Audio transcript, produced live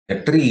A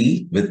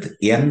tree with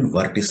n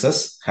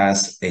vertices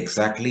has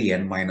exactly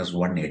n minus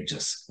 1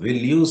 edges. We'll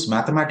use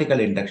mathematical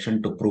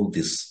induction to prove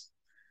this.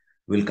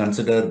 We'll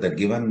consider the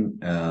given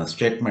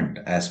statement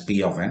as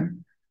P of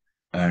n.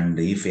 And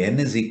if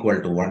n is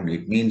equal to 1,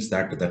 it means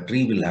that the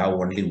tree will have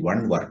only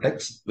one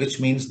vertex,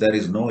 which means there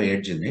is no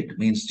edge in it,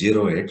 means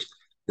zero edge.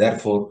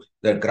 Therefore,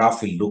 the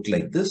graph will look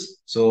like this.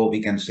 So we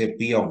can say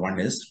P of 1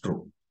 is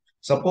true.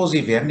 Suppose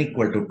if n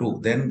equal to 2,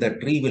 then the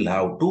tree will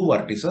have two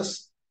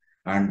vertices,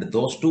 and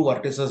those two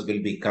vertices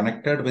will be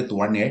connected with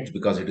one edge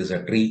because it is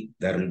a tree.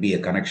 There will be a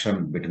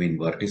connection between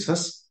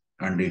vertices,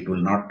 and it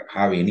will not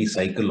have any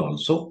cycle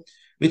also,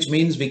 which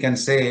means we can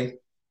say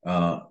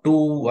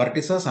two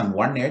vertices and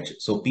one edge.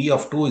 So P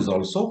of 2 is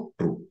also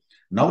true.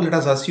 Now let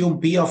us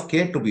assume P of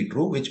k to be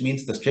true, which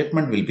means the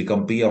statement will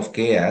become P of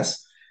k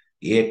as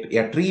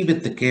a tree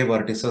with the k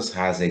vertices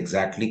has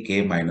exactly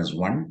k minus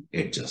 1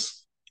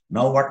 edges.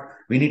 Now what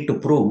we need to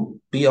prove,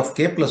 P of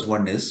k plus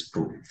 1 is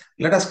true.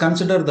 Let us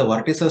consider the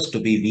vertices to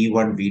be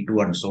v1,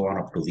 v2 and so on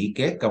up to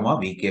vk,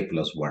 vk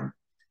plus 1.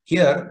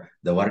 Here,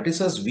 the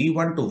vertices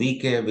v1 to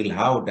vk will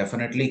have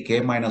definitely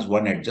k minus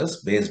 1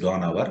 edges based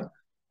on our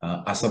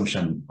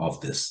assumption of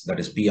this, that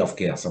is P of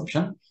k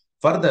assumption.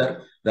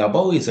 Further, the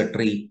above is a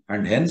tree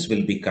and hence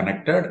will be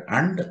connected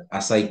and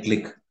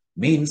acyclic,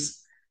 means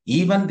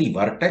even the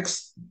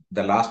vertex,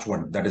 the last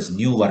one, that is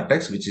new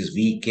vertex, which is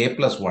vk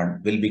plus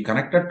 1, will be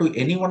connected to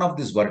any one of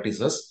these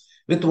vertices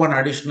with one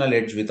additional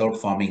edge without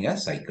forming a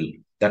cycle.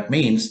 That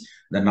means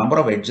the number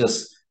of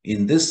edges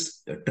in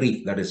this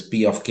tree, that is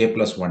P of k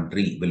plus 1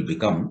 tree, will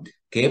become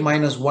k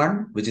minus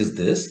 1, which is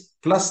this,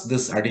 plus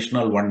this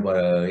additional one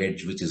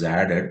edge which is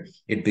added,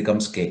 it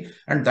becomes k.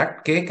 And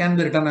that k can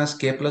be written as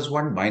k plus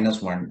 1 minus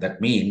 1.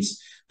 That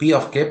means P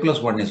of k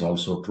plus 1 is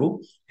also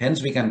true.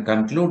 Hence, we can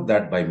conclude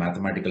that by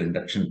mathematical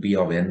induction, P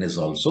of n is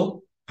also